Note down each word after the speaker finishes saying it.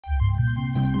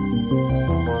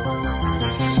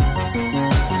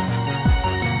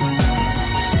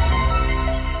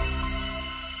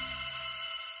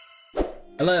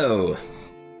Hello,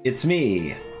 it's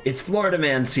me. It's Florida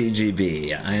Man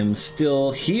CGB. I am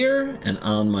still here and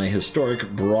on my historic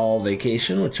Brawl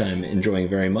vacation, which I'm enjoying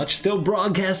very much. Still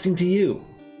broadcasting to you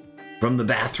from the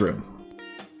bathroom.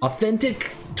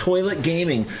 Authentic toilet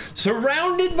gaming,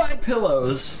 surrounded by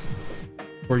pillows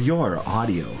for your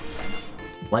audio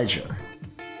pleasure.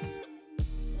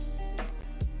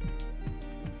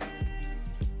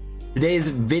 Today's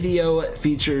video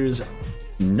features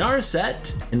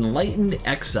Narset, Enlightened,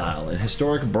 Exile, and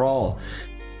Historic Brawl.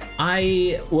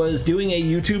 I was doing a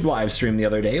YouTube live stream the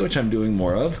other day, which I'm doing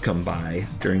more of. Come by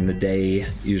during the day,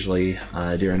 usually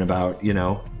during about,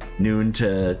 noon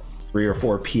to 3 or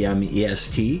 4 p.m.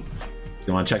 EST. If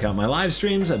you want to check out my live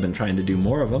streams, I've been trying to do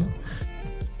more of them.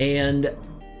 And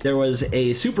there was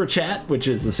a super chat, which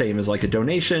is the same as like a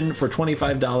donation, for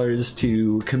 $25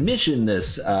 to commission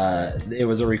this. It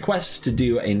was a request to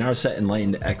do a Narset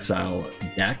Enlightened Exile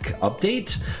deck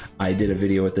update. I did a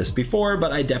video with this before,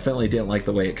 but I definitely didn't like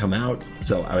the way it come out,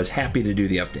 so I was happy to do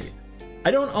the update.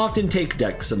 I don't often take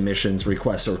deck submissions,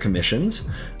 requests, or commissions.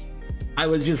 I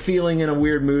was just feeling in a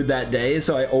weird mood that day,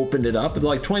 so I opened it up. It's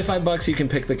like 25 bucks, you can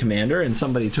pick the commander, and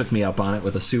somebody took me up on it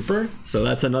with a super. So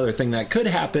that's another thing that could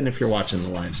happen if you're watching the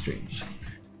live streams.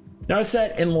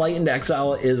 Narset Enlightened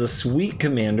Exile is a sweet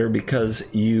commander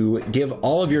because you give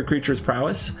all of your creatures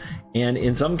prowess, and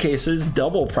in some cases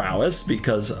double prowess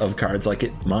because of cards like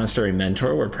Monastery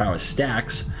Mentor, where prowess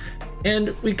stacks.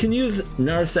 And we can use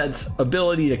Narset's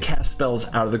ability to cast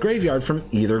spells out of the graveyard from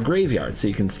either graveyard. So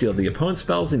you can steal the opponent's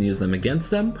spells and use them against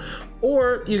them,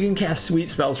 or you can cast sweet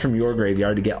spells from your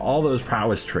graveyard to get all those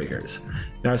prowess triggers.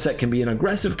 Narset can be an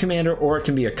aggressive commander, or it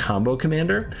can be a combo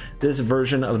commander. This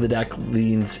version of the deck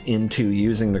leans into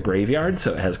using the graveyard,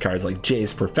 so it has cards like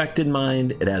Jace Perfected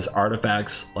Mind. It has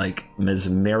artifacts like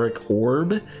Mesmeric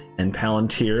Orb and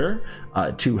Palantir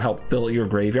to help fill your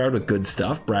graveyard with good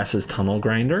stuff, Brass's Tunnel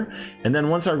Grinder. And then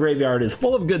once our graveyard is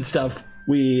full of good stuff,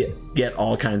 we get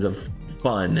all kinds of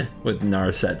fun with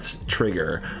Narset's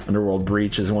trigger. Underworld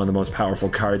Breach is one of the most powerful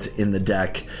cards in the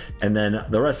deck, and then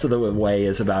the rest of the way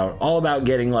is all about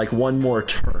getting like one more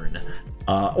turn,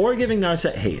 or giving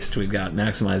Narset haste. We've got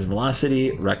Maximized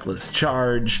Velocity, Reckless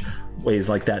Charge, ways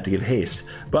like that to give haste.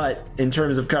 But in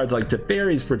terms of cards like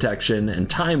Teferi's Protection and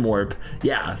Time Warp,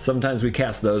 yeah, sometimes we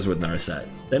cast those with Narset.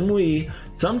 Then we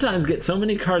sometimes get so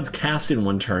many cards cast in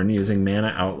one turn using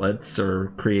mana outlets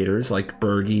or creators like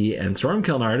Bergie and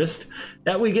Stormkiln Artist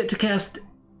that we get to cast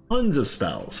tons of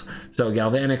spells. So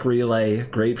Galvanic Relay,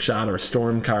 Grape Shot, or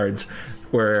Storm cards,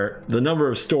 where the number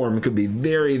of Storm could be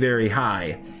very, very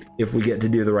high if we get to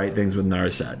do the right things with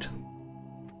Narset.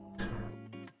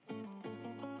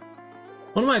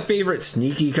 One of my favorite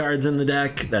sneaky cards in the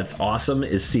deck that's awesome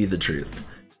is See the Truth.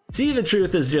 See the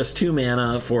Truth is just 2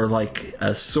 mana for like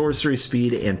a sorcery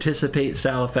speed anticipate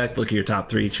style effect. Look at your top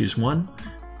 3, choose one.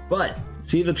 But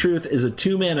See the Truth is a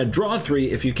 2 mana draw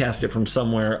 3 if you cast it from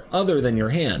somewhere other than your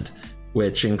hand,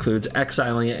 which includes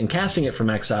exiling it and casting it from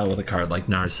exile with a card like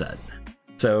Narset.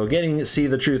 So getting See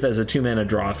the Truth as a 2 mana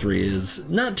draw 3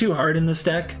 is not too hard in this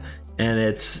deck, and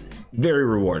it's very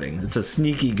rewarding. It's a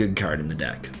sneaky good card in the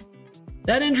deck.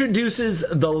 That introduces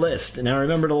the list. Now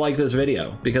remember to like this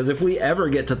video, because if we ever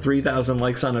get to 3,000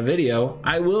 likes on a video,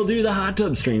 I will do the hot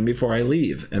tub stream before I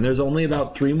leave. And there's only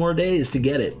about 3 more days to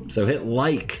get it. So hit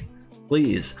like,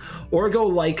 please. Or go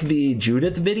like the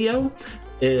Judith video.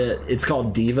 It's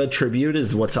called Diva Tribute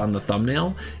is what's on the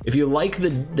thumbnail. If you like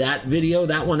that video,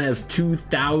 that one has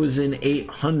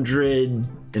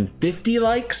 2,850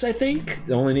 likes, I think.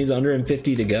 It only needs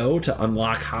 150 to go to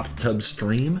unlock Hot Tub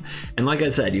Stream. And like I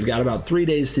said, you've got about 3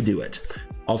 days to do it.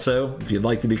 Also, if you'd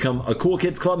like to become a Cool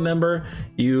Kids Club member,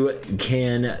 you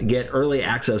can get early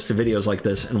access to videos like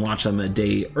this and watch them a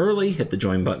day early. Hit the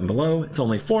join button below. It's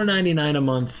only $4.99 a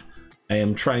month. I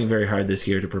am trying very hard this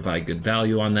year to provide good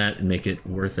value on that and make it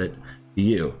worth it to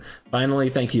you. Finally,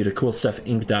 thank you to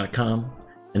CoolStuffInc.com,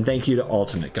 and thank you to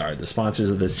Ultimate Guard, the sponsors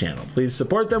of this channel. Please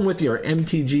support them with your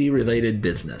MTG related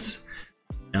business.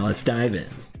 Now let's dive in.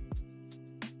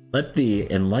 Let the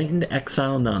Enlightened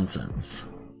Exile nonsense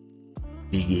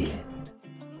begin.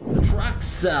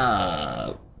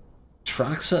 Atraxa.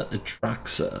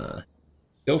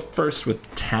 Go first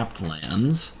with tapped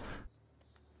lands.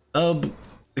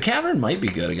 The Cavern might be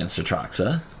good against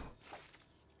Atraxa.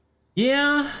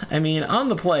 Yeah, I mean, on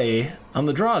the play, on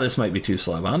the draw, this might be too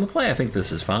slow, but on the play, I think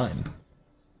this is fine.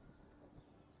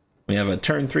 We have a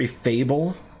turn 3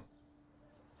 Fable.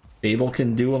 Fable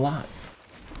can do a lot.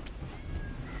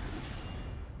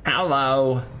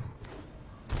 Hello.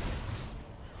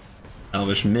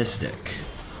 Elvish Mystic.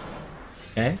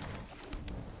 Okay.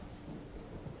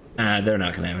 They're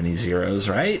not going to have any zeros,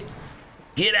 right?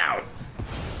 Get out!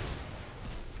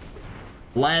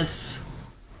 Less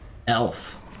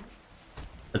elf.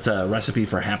 That's a recipe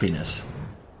for happiness.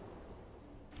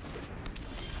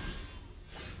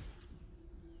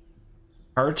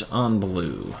 Heart on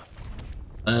blue.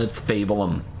 Let's fable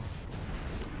him.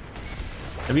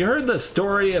 Have you heard the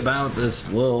story about this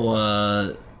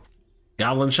little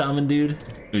goblin shaman dude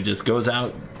who just goes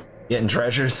out getting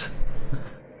treasures?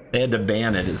 They had to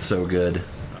ban it, it's so good.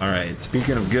 Alright,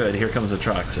 speaking of good, here comes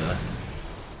Atraxa.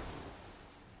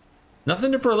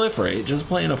 Nothing to proliferate, just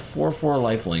playing a 4/4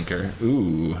 lifelinker.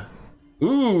 Ooh.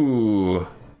 Ooh!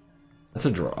 That's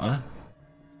a draw.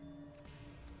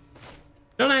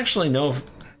 Don't actually know if...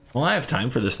 Will I have time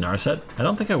for this Narset? I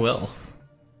don't think I will.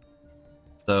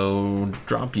 So,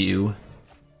 drop you.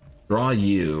 Draw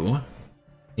you.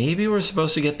 Maybe we're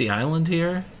supposed to get the island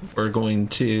here? We're going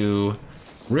to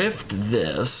rift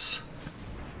this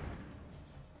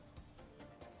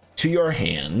to your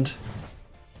hand.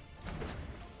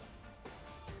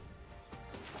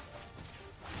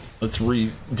 Let's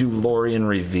do Lorien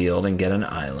Revealed and get an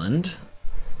island.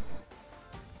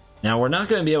 Now we're not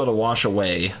going to be able to wash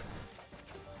away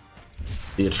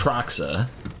the Atraxa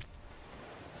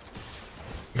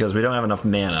because we don't have enough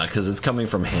mana because it's coming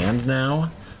from hand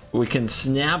now. We can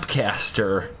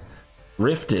Snapcaster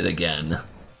Rift it again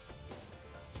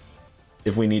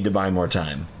if we need to buy more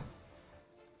time.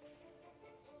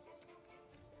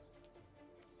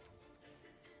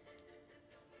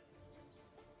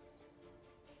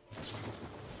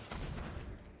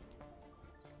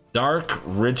 Dark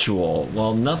Ritual.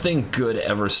 Well, nothing good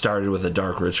ever started with a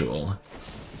Dark Ritual.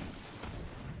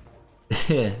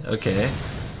 Okay.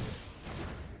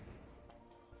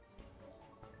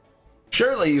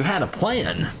 Surely you had a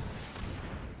plan.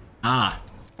 Ah,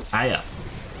 Kaya.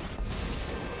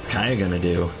 What's Kaya gonna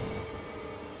do?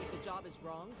 If the job is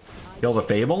wrong, Kill the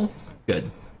Fable?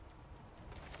 Good.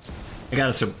 I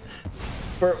gotta...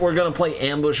 We're gonna play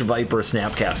Ambush Viper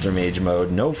Snapcaster Mage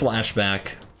mode. No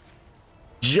flashback.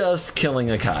 Just killing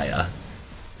a Kaya.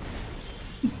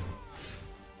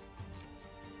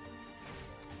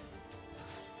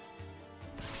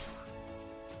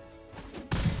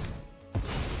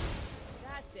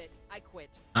 that's it. I quit.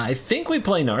 I think we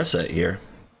play Narset here.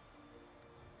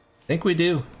 I think we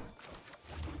do.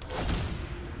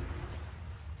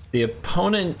 The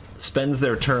opponent spends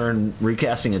their turn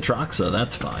recasting Atraxa,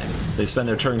 that's fine. They spend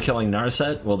their turn killing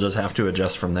Narset, we'll just have to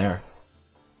adjust from there.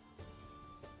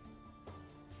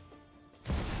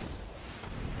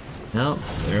 Nope,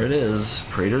 there it is,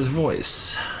 Praetor's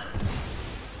Voice.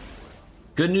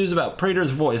 Good news about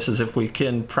Praetor's Voice is if we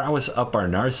can prowess up our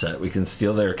Narset, we can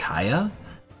steal their Kaya.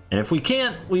 And if we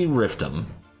can't, we rift them.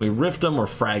 We rift them or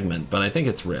fragment, but I think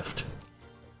it's rift.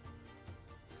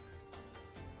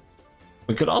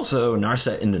 We could also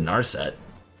Narset into Narset.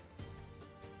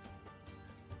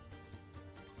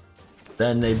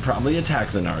 Then they'd probably attack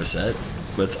the Narset,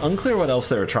 but it's unclear what else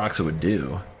their Atraxa would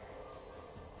do.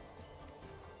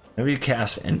 Whenever you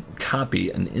cast and copy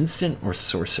an instant or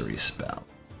sorcery spell.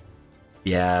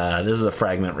 Yeah, this is a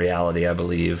fragment reality, I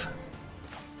believe.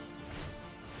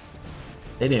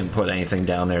 They didn't put anything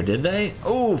down there, did they?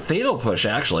 Oh, Fatal Push,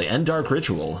 actually, and Dark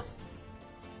Ritual.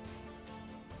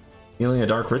 Healing a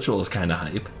Dark Ritual is kind of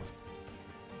hype.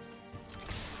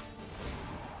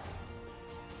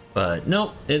 But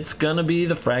nope, it's gonna be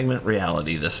the fragment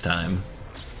reality this time.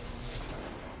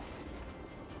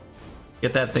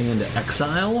 Get that thing into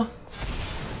Exile.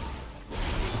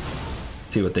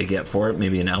 See what they get for it.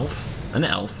 Maybe an elf. An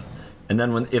elf. And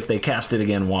then if they cast it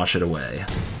again, wash it away.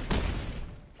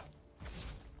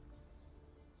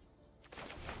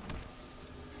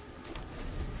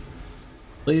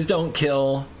 Please don't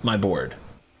kill my board.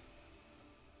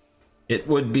 It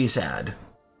would be sad.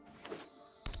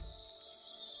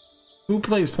 Who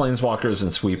plays Planeswalkers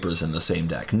and Sweepers in the same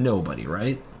deck? Nobody,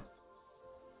 right?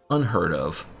 Unheard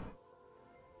of.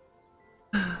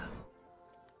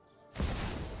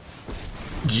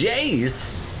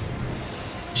 Jace!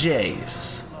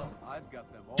 Jace.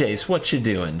 Jace, what you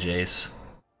doing, Jace?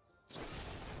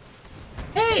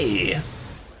 Hey!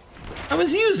 I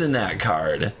was using that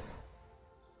card.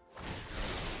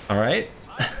 Alright.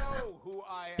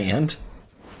 And?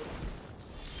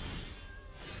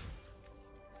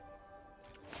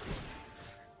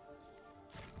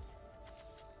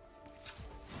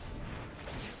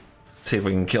 See if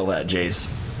we can kill that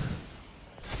Jace.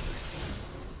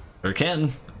 Sure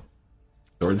can.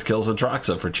 Swords kills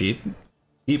Atraxa for cheap.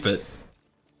 Keep it.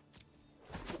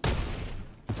 Did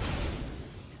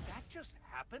that just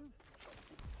happen?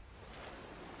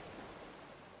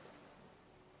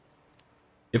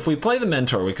 If we play the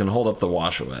Mentor, we can hold up the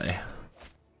wash away.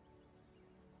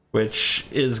 which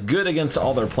is good against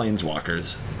all their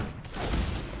planeswalkers.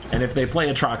 And if they play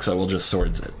Atraxa, we'll just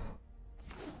swords it.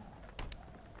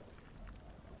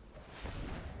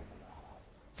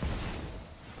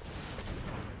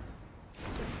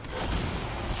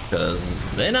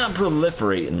 Because they're not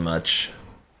proliferating much.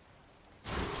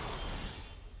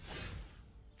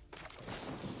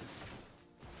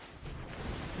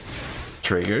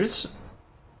 Triggers.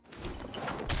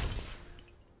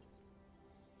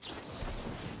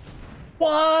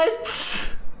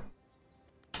 What?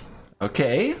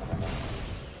 Okay.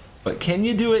 But can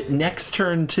you do it next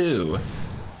turn too?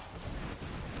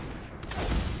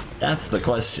 That's the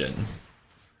question.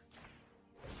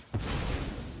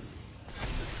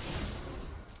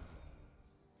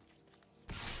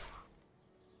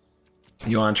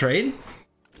 You want to trade?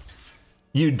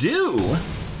 You do?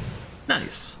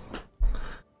 Nice.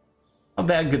 How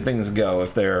bad could things go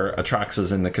if their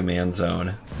Atraxa's in the command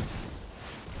zone?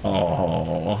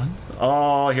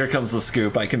 Oh, here comes the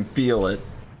scoop. I can feel it.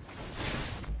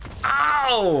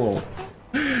 Ow!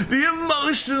 The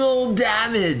emotional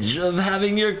damage of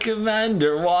having your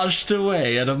commander washed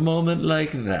away at a moment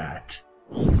like that.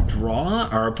 Draw.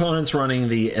 Our opponent's running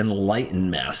the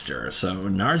Enlightened Master. So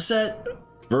Narset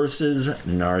versus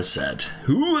Narset.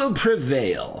 Who will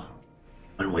prevail?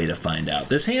 One way to find out.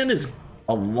 This hand is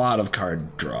a lot of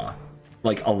card draw.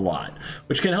 Like a lot.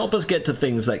 Which can help us get to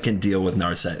things that can deal with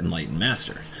Narset Enlightened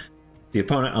Master. The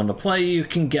opponent on the play, you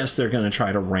can guess they're going to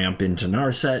try to ramp into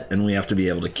Narset, and we have to be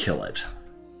able to kill it.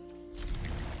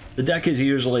 The deck is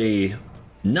usually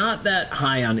not that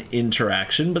high on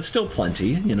interaction, but still plenty.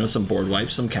 You know, some board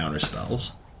wipes, some counter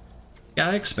spells.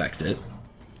 Gotta expect it.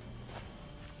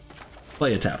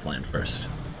 Play a tap land first.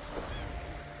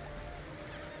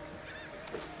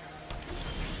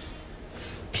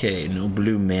 Okay, no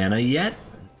blue mana yet.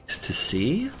 Nice to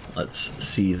see. Let's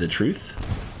see the truth.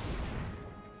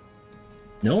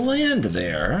 No land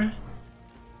there.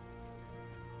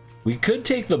 We could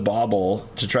take the bauble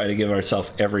to try to give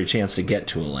ourselves every chance to get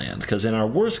to a land, because in our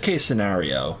worst case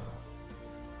scenario,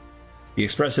 the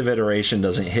expressive iteration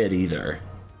doesn't hit either.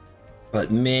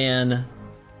 But man,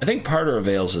 I think Parter of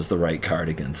Veils is the right card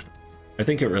against them. I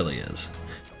think it really is.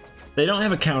 If they don't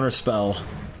have a counter spell,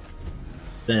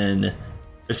 then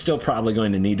they're still probably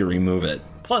going to need to remove it.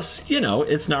 Plus, you know,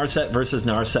 it's Narset versus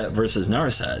Narset versus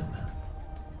Narset.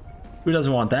 Who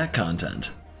doesn't want that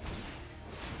content?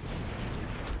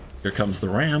 Here comes the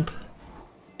ramp.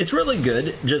 It's really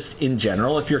good, just in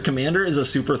general, if your commander is a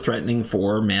super threatening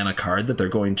 4-mana card that they're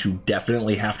going to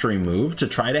definitely have to remove, to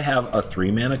try to have a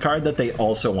 3-mana card that they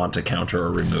also want to counter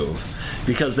or remove.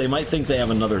 Because they might think they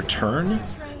have another turn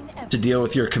to deal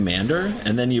with your commander,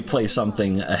 and then you play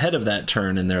something ahead of that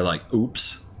turn and they're like,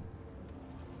 oops.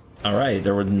 Alright,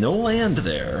 there was no land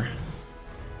there.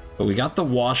 But we got the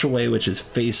wash away, which is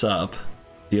face up.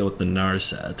 Deal with the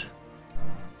Narset.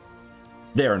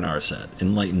 Their Narset,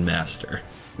 Enlightened Master,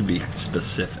 to be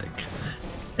specific.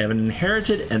 They have an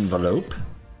inherited envelope.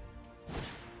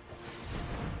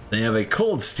 They have a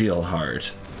cold steel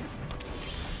heart.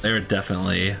 They're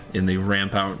definitely in the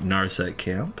ramp out Narset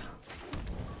camp.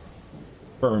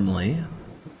 Firmly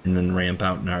in the ramp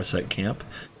out Narset camp.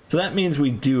 So that means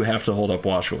we do have to hold up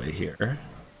wash away here.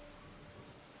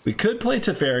 We could play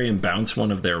Teferi and bounce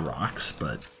one of their rocks,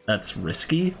 but that's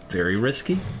risky, very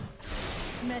risky.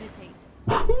 Meditate.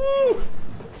 Woo!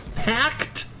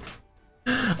 Packed!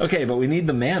 Okay, but we need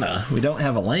the mana. We don't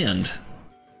have a land.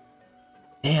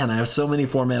 Man, I have so many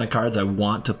 4-mana cards I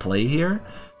want to play here.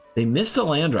 They missed a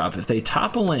land drop. If they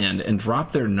top a land and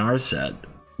drop their Narset,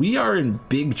 we are in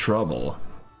big trouble.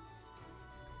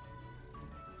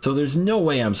 So there's no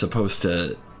way I'm supposed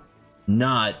to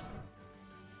not...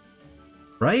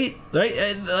 Right?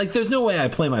 Like, there's no way I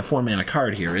play my 4-mana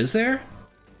card here, is there?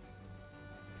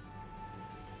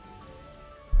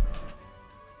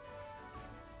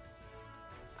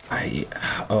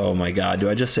 Oh my god, do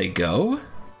I just say go?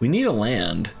 We need a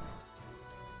land.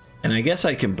 And I guess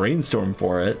I can brainstorm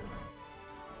for it.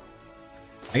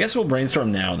 I guess we'll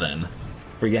brainstorm now then.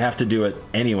 Or you have to do it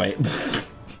anyway.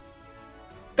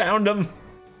 Found him.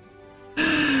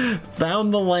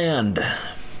 Found the land.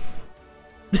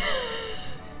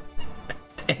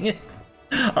 Dang it.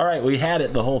 Alright, we had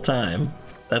it the whole time.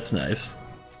 That's nice.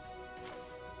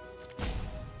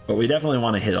 But we definitely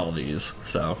want to hit all these,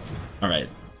 so... Alright.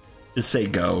 Just say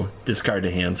go. Discard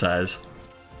to hand size.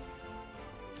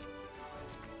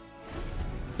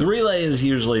 The relay is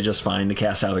usually just fine to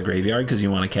cast out of the graveyard because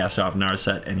you want to cast off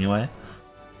Narset anyway.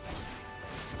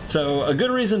 So a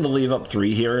good reason to leave up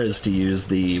 3 here is to use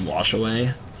the wash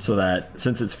away, so that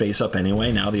since it's face up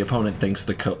anyway, now the opponent thinks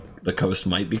the coast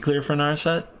might be clear for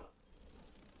Narset.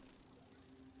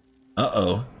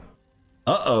 Uh-oh.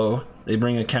 Uh-oh. They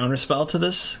bring a counterspell to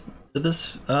this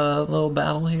little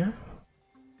battle here.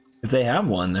 If they have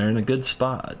one, they're in a good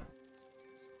spot.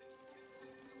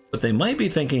 But they might be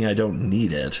thinking I don't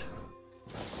need it.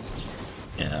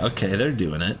 Yeah, okay, they're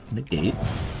doing it. Negate.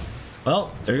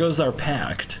 Well, there goes our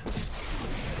pact.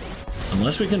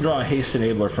 Unless we can draw a haste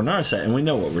enabler for Narset, and we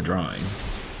know what we're drawing.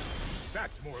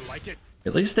 That's more like it.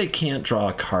 At least they can't draw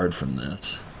a card from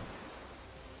this.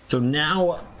 So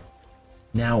now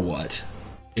what?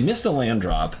 They missed a land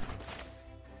drop.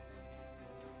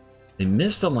 They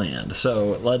missed a land,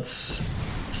 so let's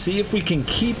see if we can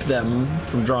keep them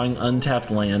from drawing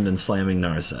untapped land and slamming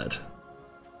Narset.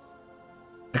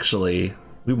 Actually,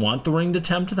 we want the ring to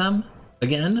tempt them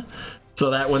again,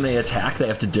 so that when they attack, they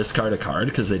have to discard a card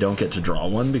because they don't get to draw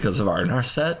one because of our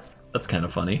Narset. That's kind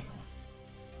of funny.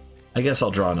 I guess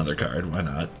I'll draw another card, why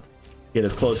not? Get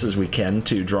as close as we can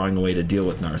to drawing a way to deal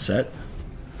with Narset.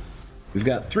 We've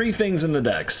got 3 things in the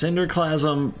deck: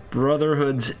 Cinderclasm,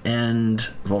 Brotherhoods, and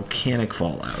Volcanic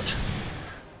Fallout.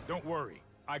 Don't worry,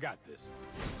 I got this.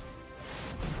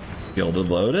 Gilded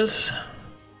Lotus.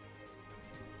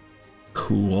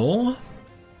 Cool.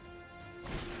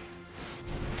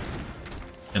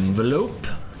 Envelope.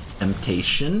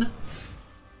 Temptation.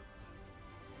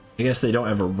 I guess they don't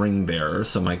have a ring bearer,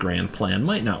 so my grand plan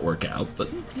might not work out, but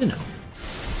you know.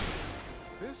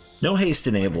 No haste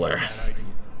enabler.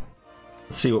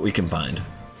 Let's see what we can find.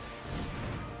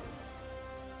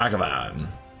 Akavan.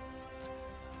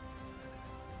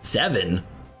 7?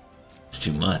 It's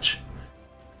too much.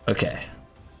 Okay.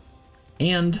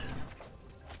 And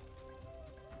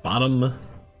bottom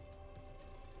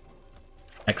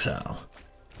Exile.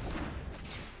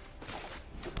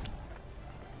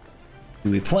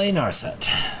 Do we play Narset?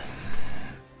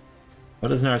 What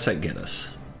does Narset get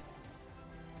us?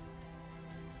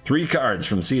 3 cards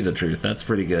from See the Truth. That's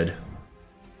pretty good.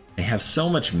 They have so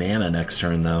much mana next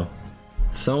turn, though.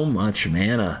 So much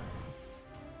mana.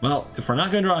 Well, if we're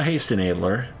not going to draw a haste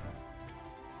enabler,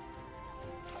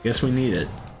 I guess we need it.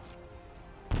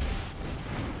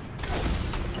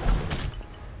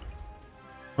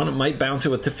 Opponent might bounce it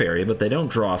with Teferi, but they don't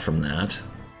draw from that.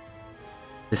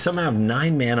 They somehow have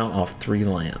 9 mana off 3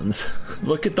 lands.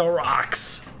 Look at the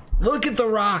rocks! Look at the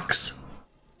rocks!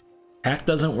 Pact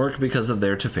doesn't work because of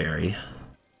their Teferi.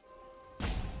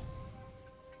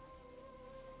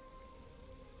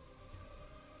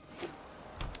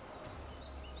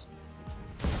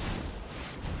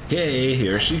 Okay,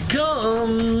 here she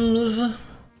comes!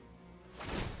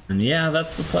 And yeah,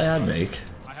 that's the play I'd make.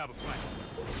 I have a plan.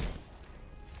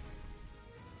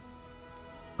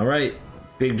 Alright,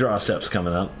 big draw steps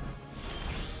coming up.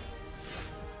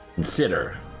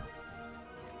 Consider.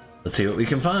 Let's see what we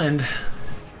can find.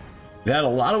 We've had a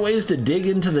lot of ways to dig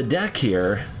into the deck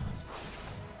here,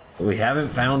 but we haven't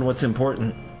found what's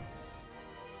important.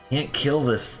 Can't kill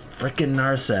this frickin'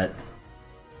 Narset.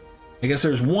 I guess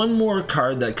there's one more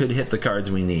card that could hit the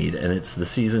cards we need, and it's the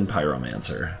Seasoned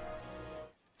Pyromancer.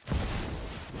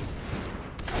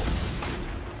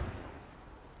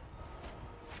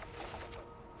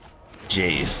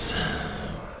 Jace.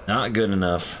 Not good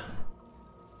enough.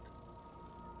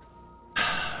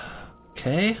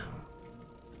 Okay.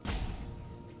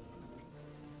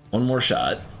 One more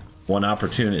shot. One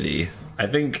opportunity. I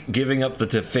think giving up the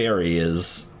Teferi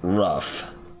is rough.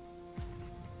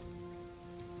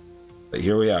 But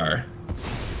here we are.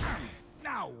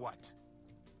 Now what?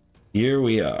 Here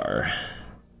we are.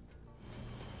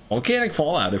 Volcanic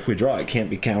Fallout, if we draw it, can't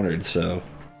be countered, so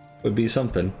would be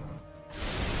something.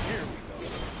 Here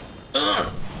we go.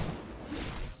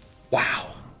 Wow.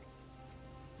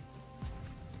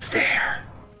 It's there.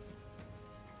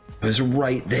 It was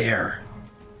right there.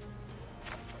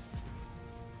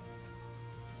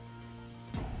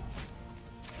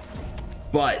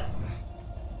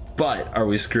 But, are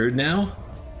we screwed now?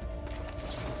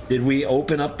 Did we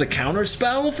open up the counter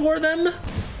spell for them?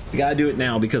 We gotta do it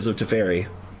now because of Teferi.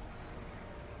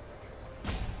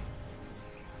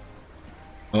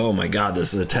 Oh my god,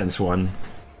 this is a tense one.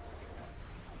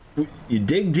 You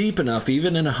dig deep enough,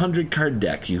 even in a 100-card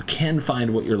deck, you can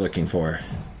find what you're looking for.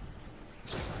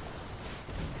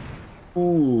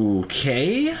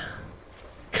 Okay.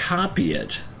 Copy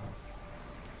it.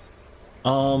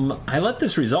 I let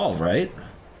this resolve, right?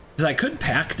 Because I could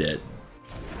pact it.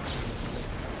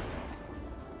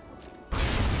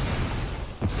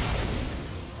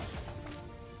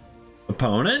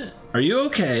 Opponent, are you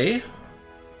okay?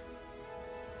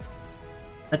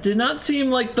 That did not seem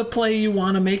like the play you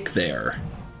want to make there.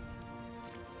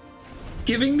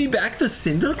 Giving me back the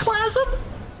Cinderclasm?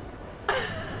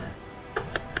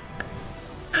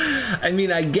 I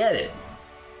mean, I get it.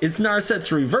 It's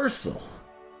Narset's reversal.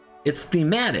 It's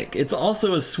thematic. It's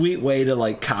also a sweet way to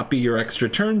like copy your extra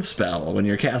turn spell when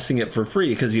you're casting it for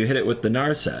free because you hit it with the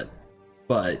Narset.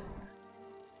 But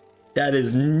that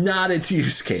is not its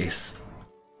use case.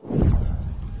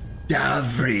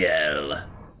 Davriel.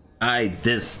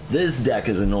 This deck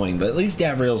is annoying, but at least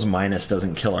Davriel's minus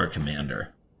doesn't kill our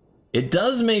commander. It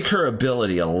does make her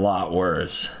ability a lot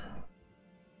worse.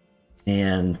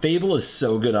 And Fable is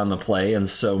so good on the play and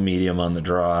so medium on the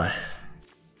draw.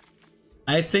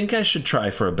 I think I should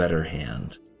try for a better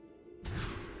hand.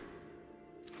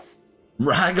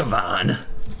 Ragavan.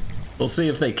 We'll see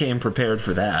if they came prepared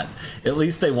for that. At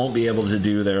least they won't be able to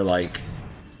do their, like...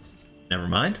 Never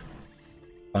mind.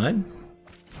 Fine.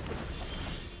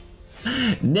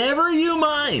 Never you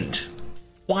mind!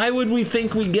 Why would we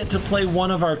think we get to play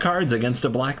one of our cards against a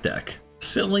black deck?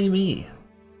 Silly me.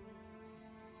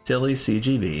 Silly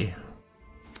CGB.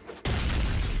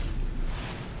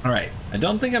 Alright, I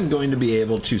don't think I'm going to be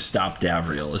able to stop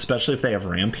Davriel, especially if they have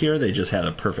ramp here. They just had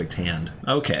a perfect hand.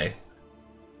 Okay.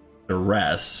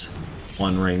 Duress.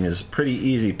 One ring is pretty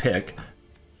easy pick.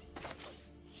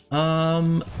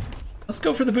 Let's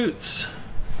go for the boots.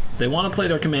 They want to play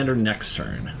their commander next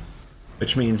turn,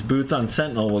 which means boots on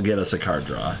Sentinel will get us a card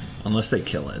draw, unless they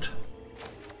kill it.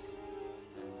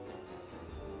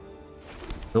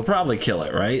 They'll probably kill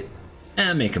it, right?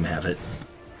 And make them have it.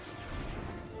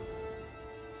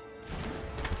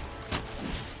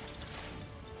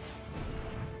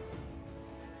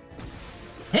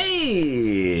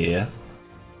 Hey!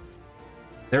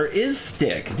 There is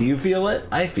stick. Do you feel it?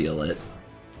 I feel it.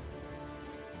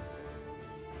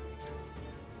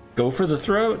 Go for the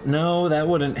throat? No, that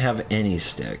wouldn't have any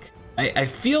stick. I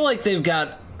feel like they've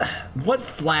got... What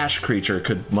flash creature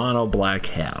could mono black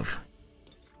have?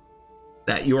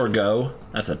 That your go?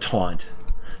 That's a taunt.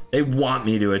 They want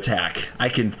me to attack. I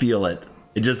can feel it.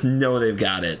 I just know they've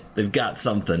got it. They've got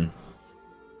something.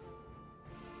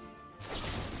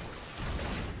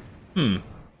 Or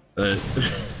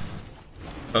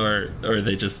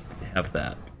they just have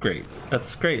that. Great.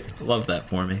 That's great. Love that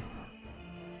for me.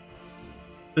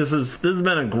 This has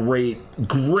been a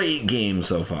great game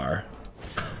so far.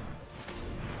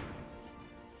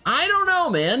 I don't know,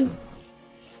 man.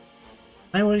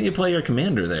 Why wouldn't you play your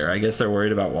commander there? I guess they're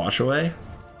worried about wash away.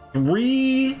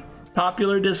 3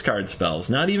 popular discard spells,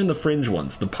 not even the fringe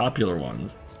ones, the popular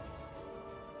ones.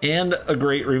 And a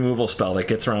great removal spell that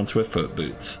gets around Swiftfoot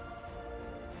boots.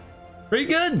 Pretty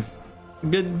good.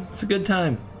 It's a good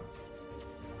time.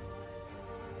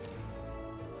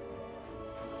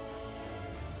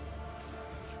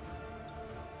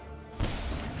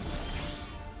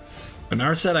 A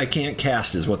Narset I can't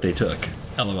cast is what they took.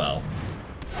 LOL.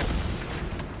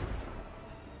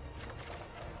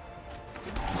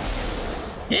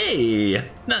 Hey,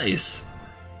 nice.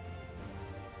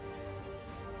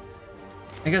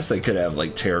 I guess they could have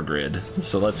like Tear Grid,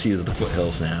 so let's use the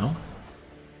Foothills now.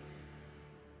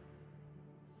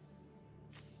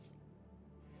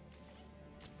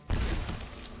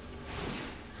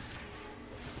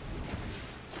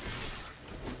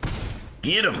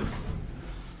 Get him!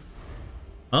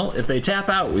 Well, if they tap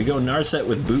out, we go Narset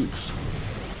with boots.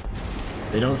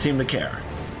 They don't seem to care.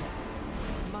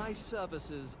 My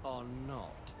services are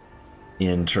not.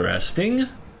 Interesting.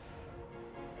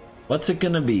 What's it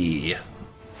gonna be?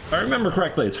 If I remember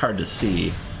correctly, it's hard to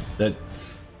see. That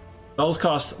spells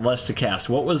cost less to cast.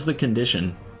 What was the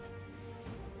condition?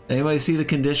 Anybody see the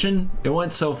condition? It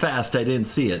went so fast I didn't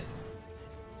see it.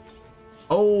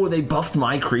 Oh, they buffed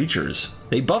my creatures.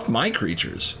 They buffed my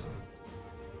creatures.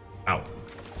 Wow.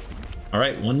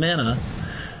 Alright, 1 mana.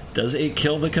 Does it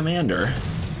kill the commander?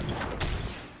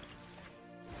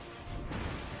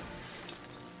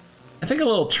 I think a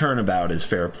little turnabout is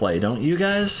fair play, don't you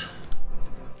guys?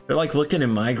 They're like looking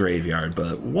in my graveyard,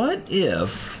 but what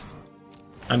if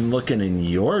I'm looking in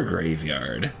your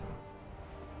graveyard?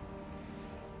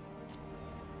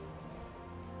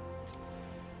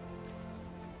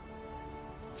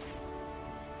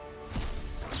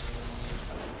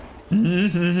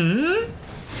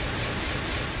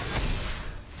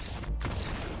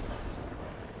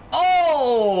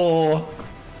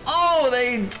 Oh,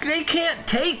 they can't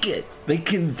take it. They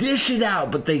can dish it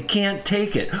out, but they can't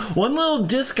take it. One little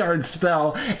discard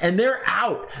spell and they're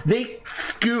out. They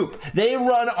scoop. They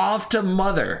run off to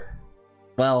mother.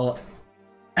 Well,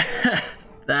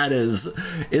 that is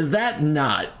that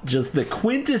not just the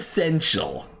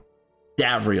quintessential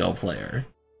Davriel player?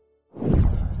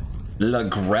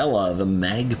 Lagrella the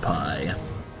Magpie. I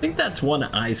think that's one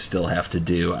I still have to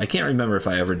do. I can't remember if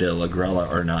I ever did Lagrella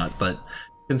or not, but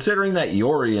considering that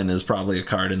Yorion is probably a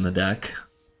card in the deck,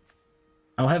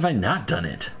 How have I not done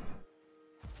it?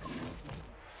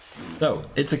 So,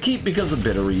 it's a keep because of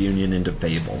Bitter Reunion into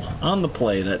Fable. On the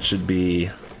play, that should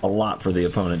be a lot for the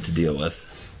opponent to deal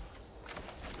with.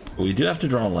 But we do have to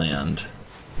draw land.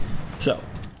 So,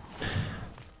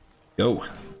 go.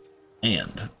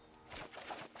 And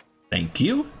thank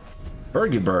you.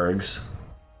 Bergibergs.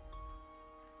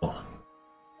 Oh,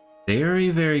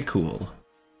 very, very cool.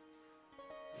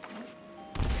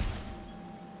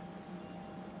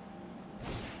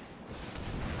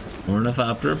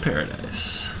 Ornithopter of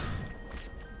Paradise.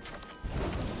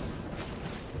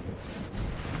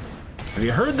 Have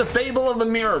you heard the fable of the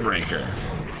Mirror Breaker?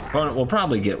 Opponent will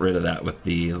probably get rid of that with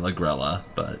the Lagrella,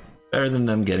 but better than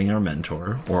them getting our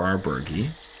Mentor or our Bergie.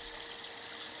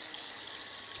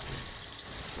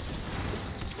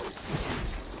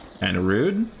 Kinda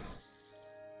rude.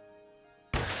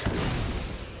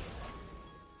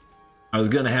 I was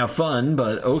gonna have fun,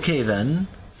 but okay then.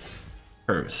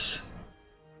 Curse.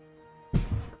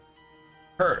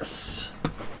 Curse.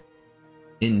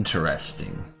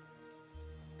 Interesting.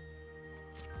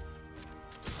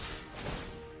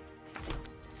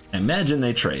 I imagine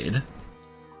they trade.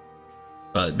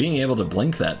 But being able to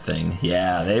blink that thing,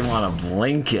 yeah, they want to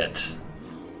blink it.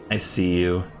 I see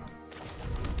you.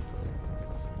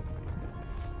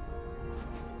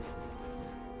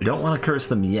 We don't want to curse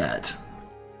them yet.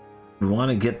 We want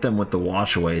to get them with the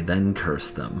wash away, then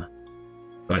curse them.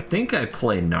 So I think I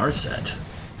play Narset.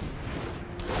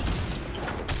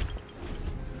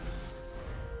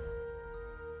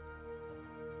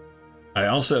 I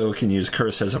also can use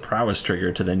Curse as a prowess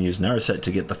trigger to then use Narset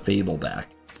to get the Fable back.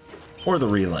 Or the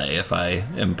Relay if I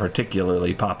am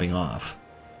particularly popping off.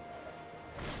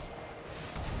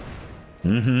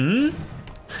 Mm-hmm.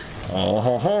 Oh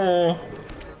ho ho!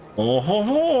 Oh ho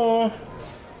ho!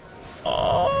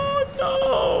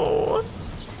 Oh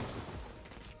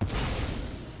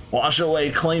no! Wash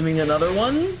away claiming another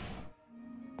one?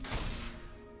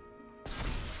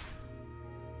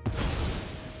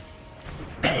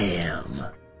 Bam!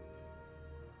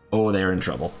 Oh, they're in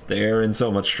trouble. They're in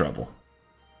so much trouble.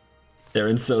 They're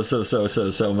in so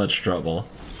much trouble.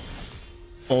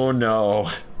 Oh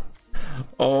no.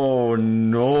 Oh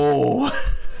no.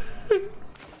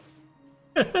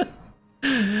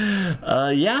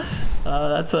 Yeah.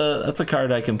 That's a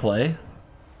card I can play.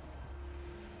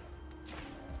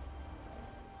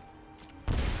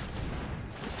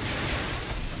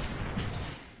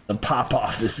 The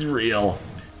pop-off is real.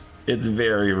 It's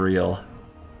very real.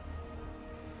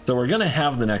 So we're gonna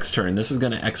have the next turn. This is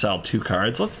gonna exile 2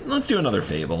 cards. Let's do another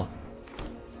Fable.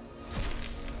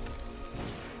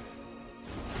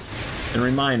 And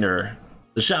reminder,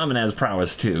 the Shaman has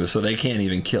prowess too, so they can't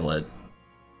even kill it.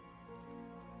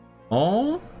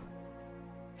 Oh?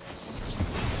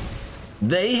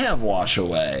 They have wash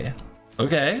away.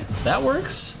 Okay, that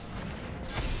works.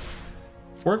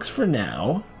 Works for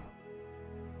now.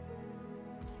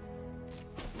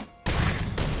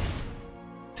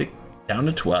 Down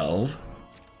to 12.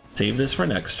 Save this for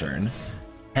next turn.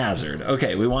 Hazard.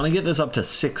 Okay, we want to get this up to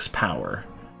 6 power.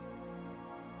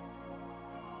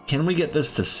 Can we get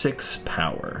this to 6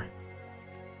 power?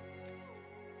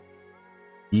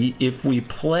 If we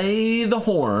play the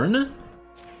horn...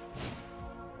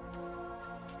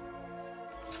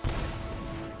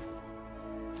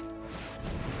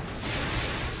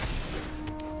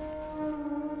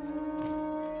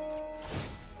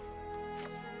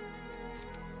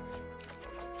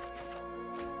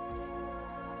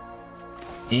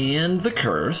 and the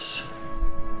curse.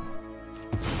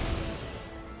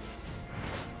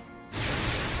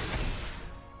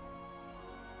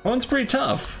 That one's pretty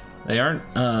tough. They aren't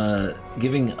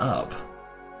giving up.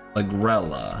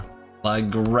 Lagrella.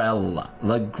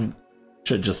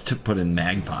 Should just put in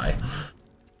Magpie.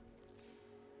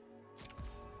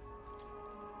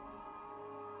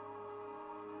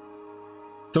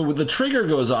 So when the trigger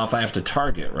goes off, I have to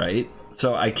target, right?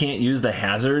 So I can't use the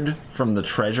hazard from the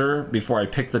treasure before I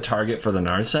pick the target for the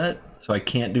Narset, so I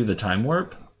can't do the time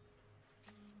warp.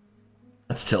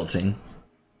 That's tilting.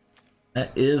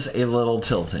 That is a little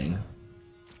tilting.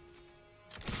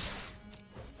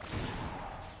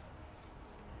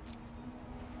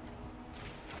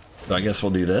 So I guess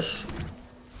we'll do this.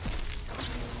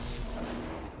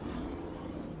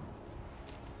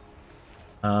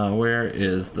 Where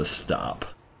is the stop?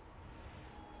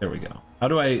 There we go. How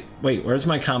do I... wait, where's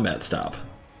my combat stop?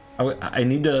 I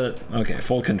need to... okay,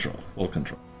 full control. Full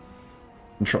control.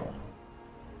 Control.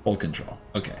 Full control.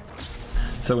 Okay.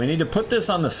 So we need to put this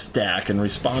on the stack and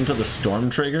respond to the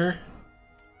storm trigger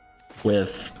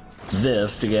with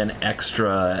this to get an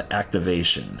extra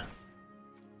activation.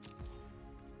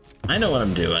 I know what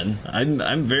I'm doing.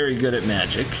 I'm very good at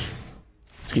magic.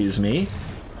 Excuse me.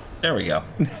 There we go.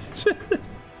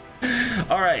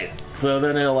 Alright, so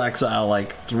then it'll exile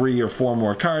like 3 or 4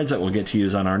 more cards that we'll get to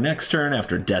use on our next turn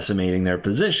after decimating their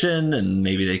position, and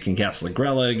maybe they can cast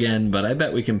Lagrella again, but I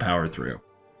bet we can power through.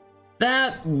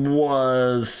 That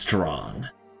was strong.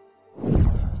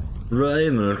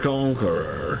 Reimer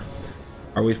Conqueror.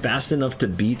 Are we fast enough to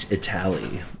beat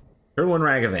Italy? Turn 1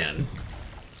 Ragavan.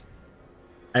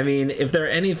 I mean, if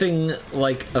they're anything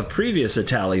like a previous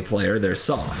Italy player, they're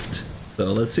soft.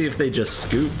 So let's see if they just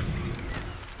scoop.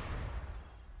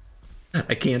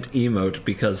 I can't emote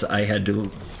because I had to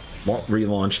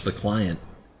relaunch the client.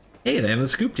 Hey, they haven't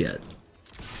scooped yet.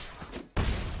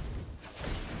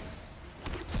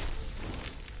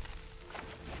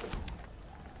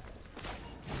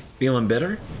 Feeling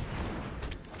bitter?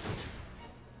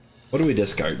 What do we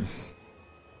discard?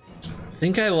 I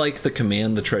think I like the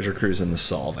command, the treasure cruise, and the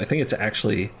solve. I think it's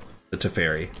actually the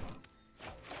Teferi.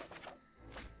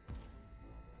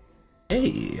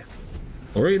 Hey!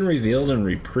 Lorien Revealed and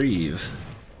Reprieve.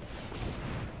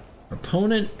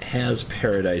 Opponent has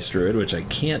Paradise Druid, which I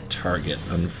can't target,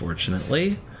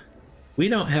 unfortunately. We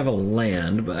don't have a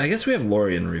land, but I guess we have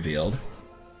Lorien Revealed.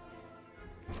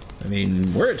 I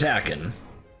mean, we're attacking.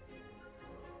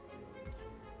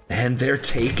 And they're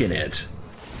taking it.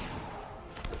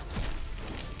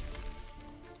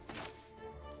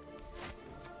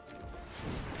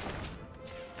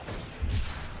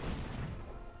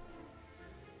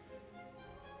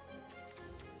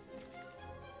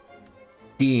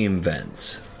 Team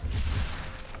vents.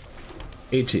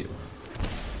 A2.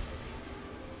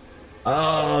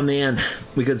 Oh man,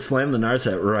 we could slam the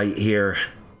Narset right here.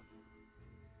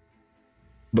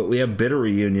 But we have Bitter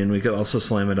Reunion. We could also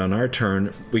slam it on our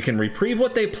turn. We can reprieve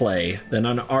what they play, then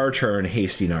on our turn,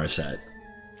 Hasty Narset.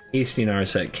 Hasty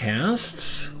Narset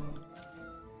casts.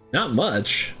 Not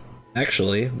much,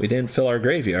 actually. We didn't fill our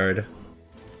graveyard.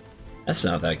 That's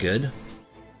not that good.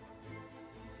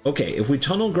 Okay, if we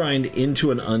tunnel grind into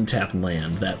an untapped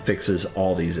land, that fixes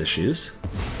all these issues.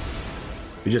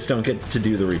 We just don't get to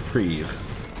do the reprieve,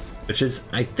 which is,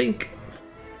 I think,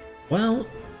 well,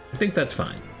 I think that's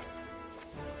fine.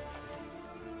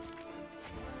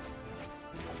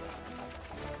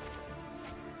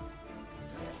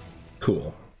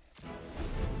 Cool.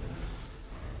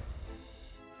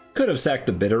 Could have sacked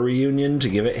the Bitter Reunion to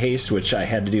give it haste, which I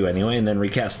had to do anyway, and then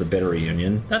recast the Bitter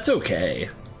Reunion. That's okay.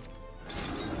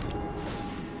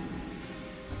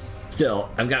 Still,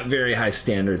 I've got very high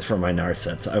standards for my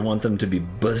Narsets. I want them to be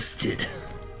busted.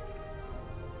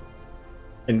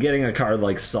 And getting a card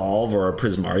like Solve or a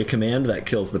Prismari Command that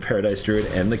kills the Paradise Druid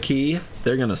and the Key,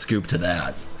 they're gonna scoop to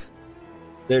that.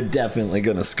 They're definitely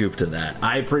gonna scoop to that.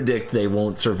 I predict they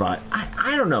won't survive.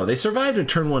 I don't know, they survived a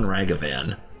turn 1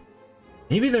 Ragavan.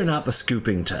 Maybe they're not the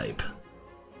scooping type.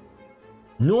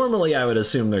 Normally I would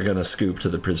assume they're gonna scoop to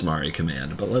the Prismari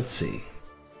Command, but let's see.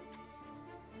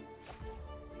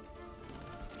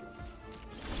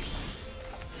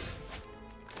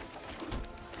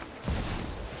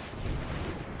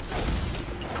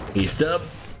 East up.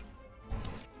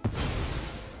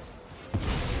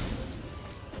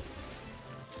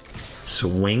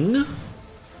 Swing?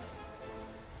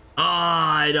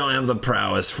 Ah, I don't have the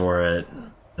prowess for it.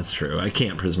 That's true. I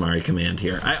can't Prismari Command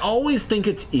here. I always think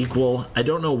it's equal. I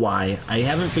don't know why. I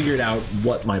haven't figured out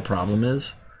what my problem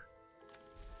is.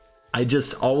 I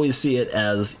just always see it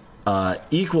as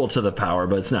equal to the power,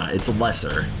 but it's not. It's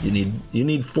lesser. You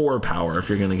need 4 power if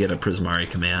you're going to get a Prismari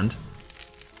Command.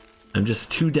 I'm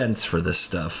just too dense for this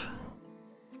stuff.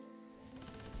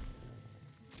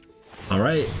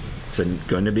 Alright, it's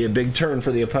going to be a big turn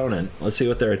for the opponent. Let's see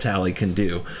what their Italy can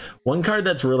do. One card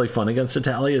that's really fun against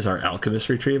Italy is our Alchemist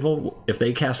Retrieval. If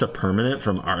they cast a permanent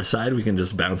from our side, we can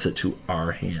just bounce it to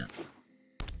our hand.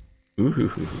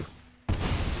 Ooh.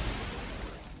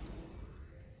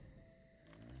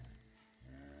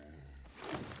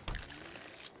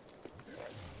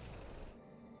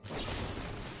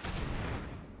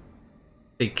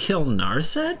 They kill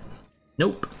Narset?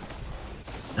 Nope.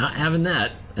 Not having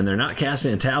that. And they're not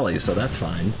casting Italy, so that's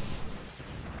fine.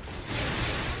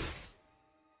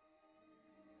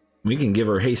 We can give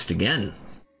her haste again.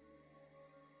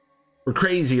 We're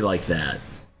crazy like that.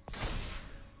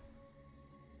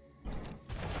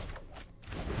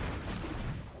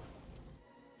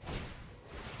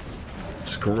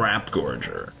 Scrap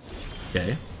Gorger.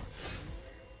 Okay.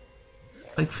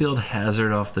 Spikefield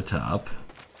Hazard off the top.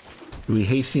 Do we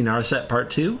Hasty Narset Part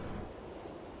 2?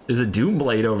 There's a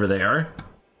Doomblade over there.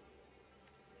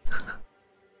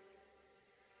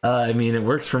 I mean, it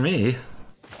works for me.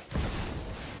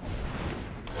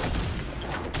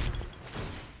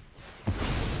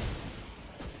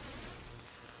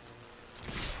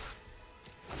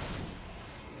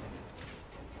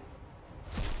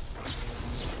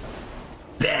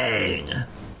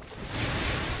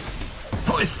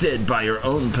 foisted by your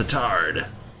own petard.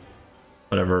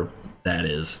 Whatever that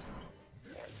is.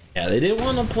 Yeah, they didn't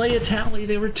want to play a tally.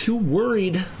 They were too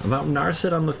worried about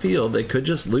Narset on the field. They could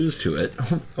just lose to it.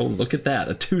 Oh, look at that.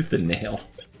 A tooth and nail.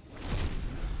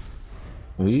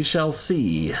 We shall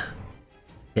see.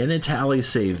 Can a tally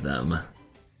save them?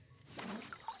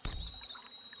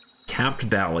 Capped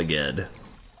Balaged.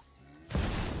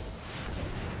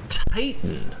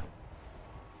 Titan.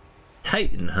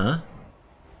 Titan, huh?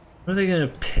 What are they gonna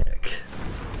pick?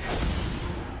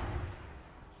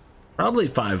 Probably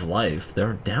 5 life.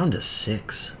 They're down to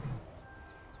 6.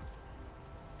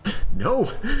 No,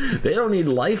 they don't need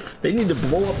life. They need to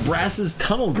blow up Brass's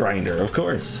tunnel grinder, of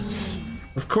course.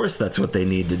 Of course that's what they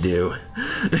need to do.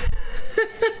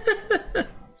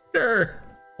 Sure,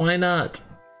 why not?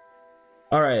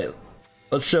 All right,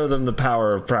 let's show them the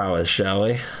power of prowess, shall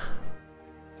we?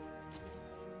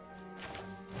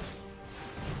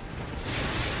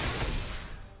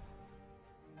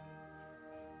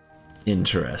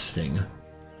 Interesting.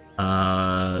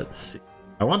 Let's see.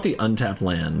 I want the untapped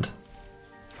land.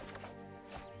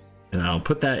 And I'll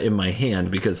put that in my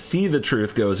hand because See the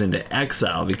Truth goes into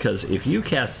Exile, because if you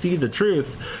cast See the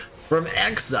Truth from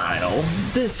Exile,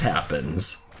 this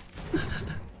happens.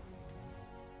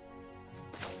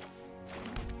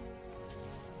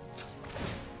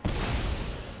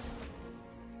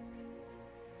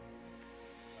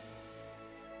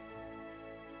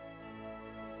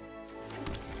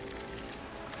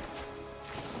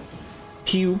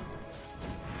 Pew.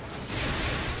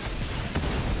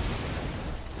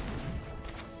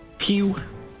 Pew.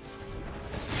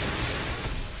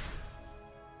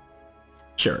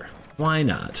 Sure, why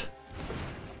not?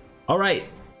 All right,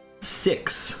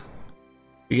 6.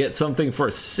 You get something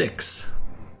for 6.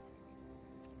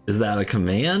 Is that a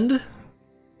command?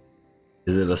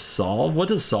 Is it a solve? What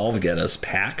does solve get us?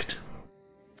 Pact?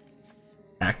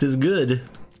 Pact is good.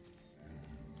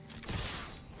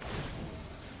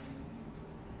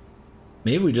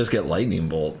 Maybe we just get Lightning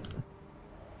Bolt.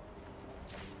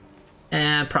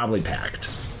 Probably Pact.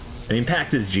 I mean,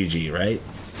 Pact is GG, right?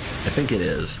 I think it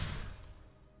is.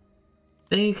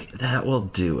 I think that will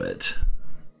do it.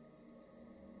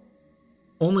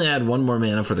 Only add 1 more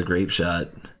mana for the Grape Shot.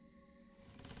 I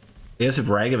guess if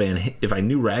I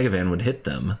knew Ragavan would hit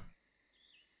them.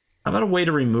 How about a way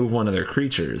to remove one of their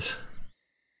creatures?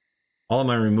 All of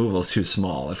my removal is too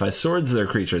small. If I swords their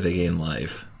creature, they gain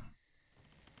life.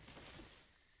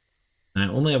 And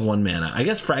I only have 1 mana. I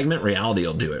guess Fragment Reality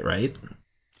will do it, right?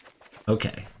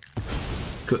 Okay.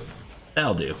 Good.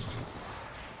 That'll do.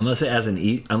 Unless it has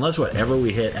an unless whatever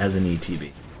we hit has an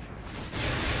ETB.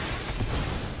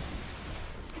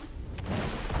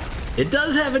 It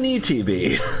does have an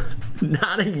ETB.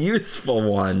 Not a useful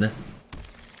one.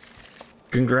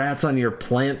 Congrats on your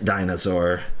plant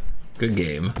dinosaur. Good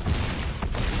game.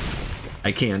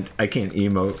 I can't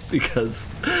emote because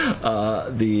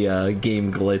the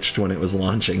game glitched when it was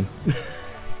launching.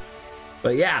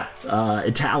 But yeah,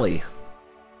 Italy.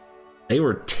 They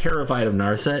were terrified of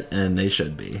Narset, and they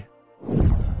should be.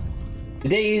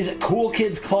 Today's Cool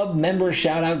Kids Club member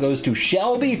shout out goes to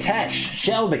Shelby Tesh.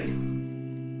 Shelby,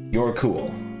 you're cool.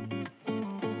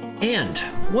 And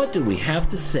what do we have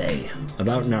to say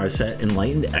about Narset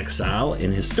Enlightened Exile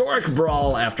in Historic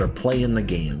Brawl after playing the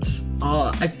games?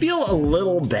 I feel a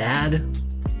little bad.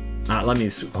 Let me,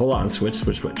 hold on, switch.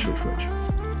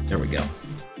 There we go.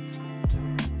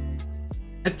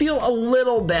 I feel a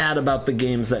little bad about the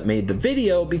games that made the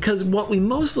video because what we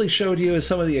mostly showed you is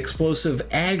some of the explosive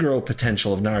aggro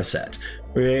potential of Narset.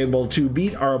 We were able to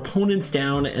beat our opponents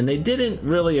down and they didn't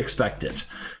really expect it.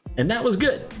 And that was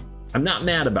good. I'm not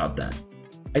mad about that.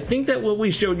 I think that what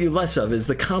we showed you less of is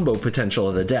the combo potential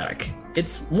of the deck.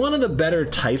 It's one of the better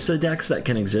types of decks that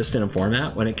can exist in a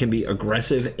format when it can be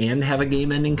aggressive and have a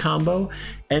game-ending combo,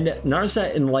 and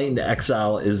Narset Enlightened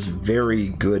Exile is very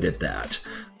good at that.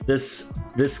 This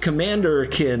commander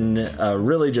can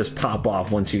really just pop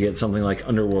off once you get something like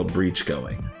Underworld Breach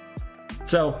going.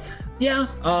 So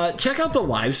yeah, check out the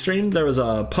live stream. There was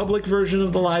a public version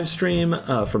of the live stream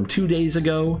from 2 days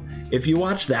ago. If you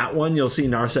watch that one, you'll see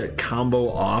Narset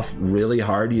combo off really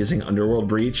hard using Underworld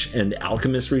Breach and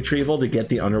Alchemist Retrieval to get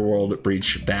the Underworld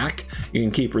Breach back. You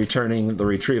can keep returning the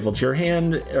Retrieval to your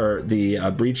hand, or the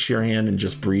Breach to your hand, and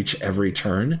just Breach every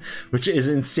turn, which is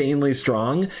insanely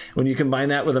strong. When you combine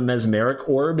that with a Mesmeric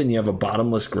Orb and you have a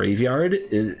bottomless graveyard,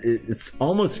 it's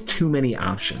almost too many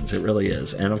options. It really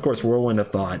is. And of course, Whirlwind of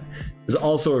Thought is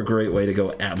also a great way to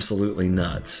go absolutely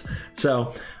nuts.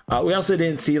 So we also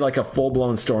didn't see like a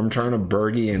full-blown storm turn of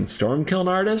Bergie and Stormkiln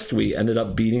Artist. We ended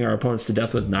up beating our opponents to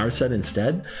death with Narset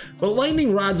instead. But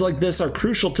lightning rods like this are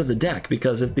crucial to the deck,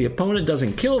 because if the opponent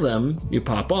doesn't kill them, you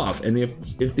pop off. And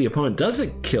if the opponent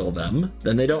doesn't kill them,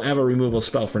 then they don't have a removal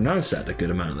spell for Narset a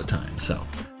good amount of the time. So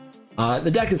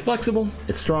the deck is flexible,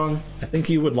 it's strong. I think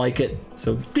you would like it,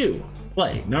 so do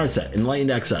play Narset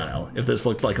Enlightened Exile if this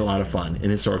looked like a lot of fun in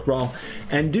Historic Brawl.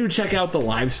 And do check out the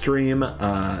live stream.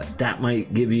 That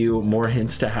might give you more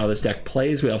hints to how this deck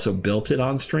plays. We also built it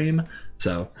on stream.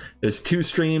 So there's 2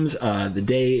 streams, the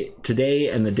day today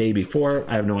and the day before.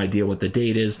 I have no idea what the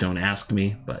date is, don't ask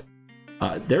me, but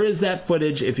there is that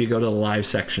footage if you go to the live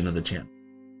section of the channel.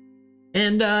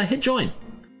 And hit join,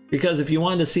 because if you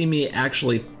wanted to see me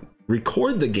actually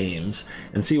record the games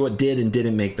and see what did and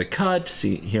didn't make the cut,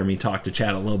 hear me talk to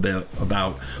chat a little bit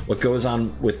about what goes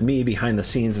on with me behind the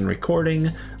scenes and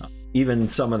recording, even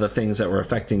some of the things that were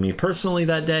affecting me personally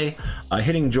that day,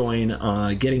 hitting join,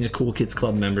 getting a Cool Kids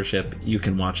Club membership, you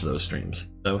can watch those streams.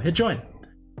 So hit join.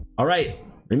 All right,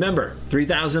 remember,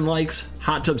 3,000 likes,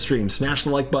 hot tub stream. Smash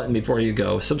the like button before you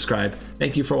go. Subscribe.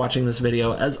 Thank you for watching this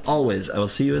video. As always, I will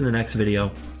see you in the next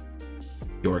video.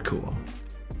 You're cool.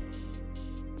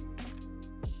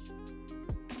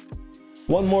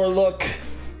 One more look.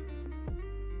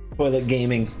 Toilet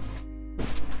gaming.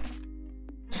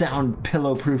 Sound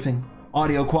pillow proofing.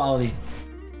 Audio quality.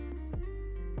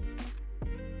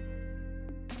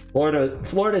 Florida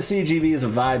CGB is a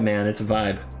vibe, man. It's a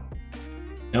vibe.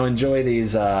 Now enjoy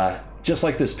these, just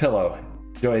like this pillow.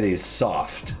 Enjoy these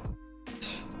soft.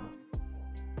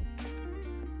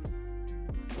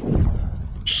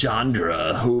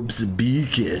 Chandra hopes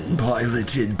beacon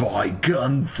piloted by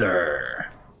Gunther.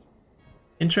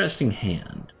 Interesting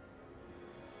hand.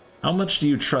 How much do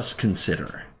you trust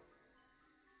Consider?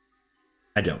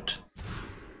 I don't.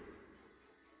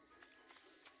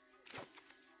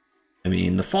 I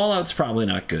mean, the Fallout's probably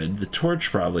not good, the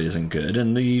Torch probably isn't good,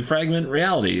 and the Fragment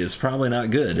Reality is probably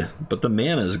not good, but the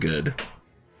mana's good.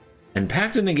 And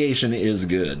Pact of Negation is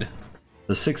good.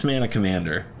 The 6-mana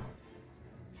commander.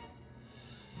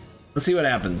 Let's see what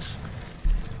happens.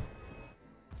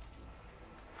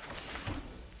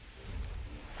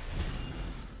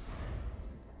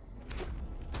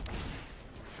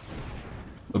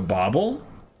 A bauble?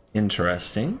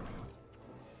 Interesting.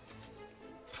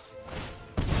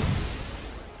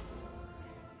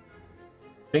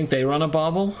 Think they run a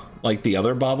bauble? Like the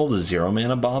other bauble, the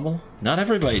 0-mana bauble? Not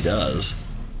everybody does.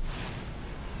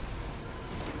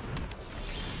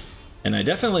 And I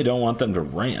definitely don't want them to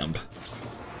ramp.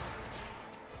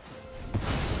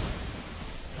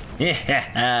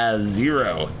 Yeah,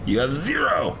 0. You have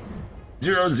 0.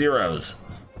 0 zeros.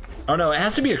 Oh no, it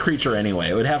has to be a creature anyway.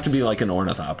 It would have to be like an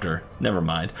Ornithopter. Never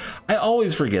mind. I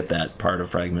always forget that part of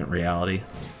Fragment Reality.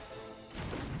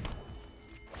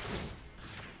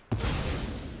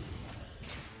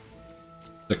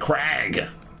 The Crag.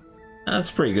 That's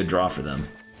a pretty good draw for them.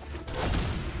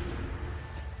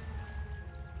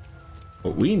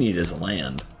 What we need is a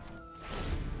land.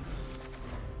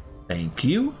 Thank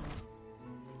you.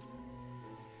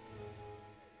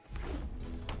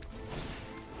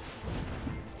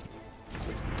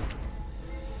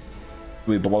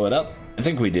 Do we blow it up? I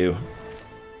think we do.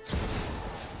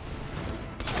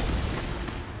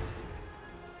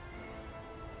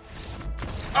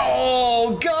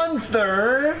 Oh,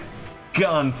 Gunther!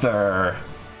 Gunther!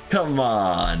 Come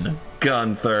on,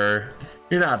 Gunther.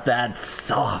 You're not that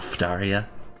soft, are you?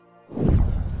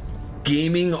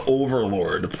 Gaming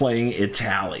Overlord playing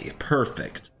Itali.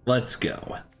 Perfect. Let's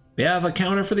go. We have a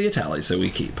counter for the Itali, so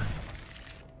we keep.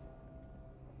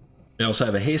 We also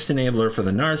have a haste enabler for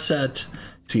the Narset.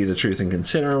 See the Truth and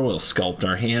Consider. We'll sculpt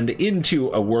our hand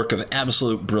into a work of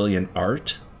absolute brilliant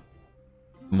art.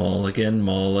 Mulligan,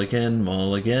 mulligan,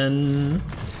 mulligan.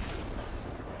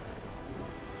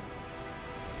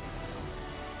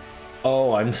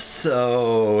 Oh, I'm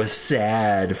so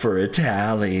sad for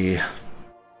Itali.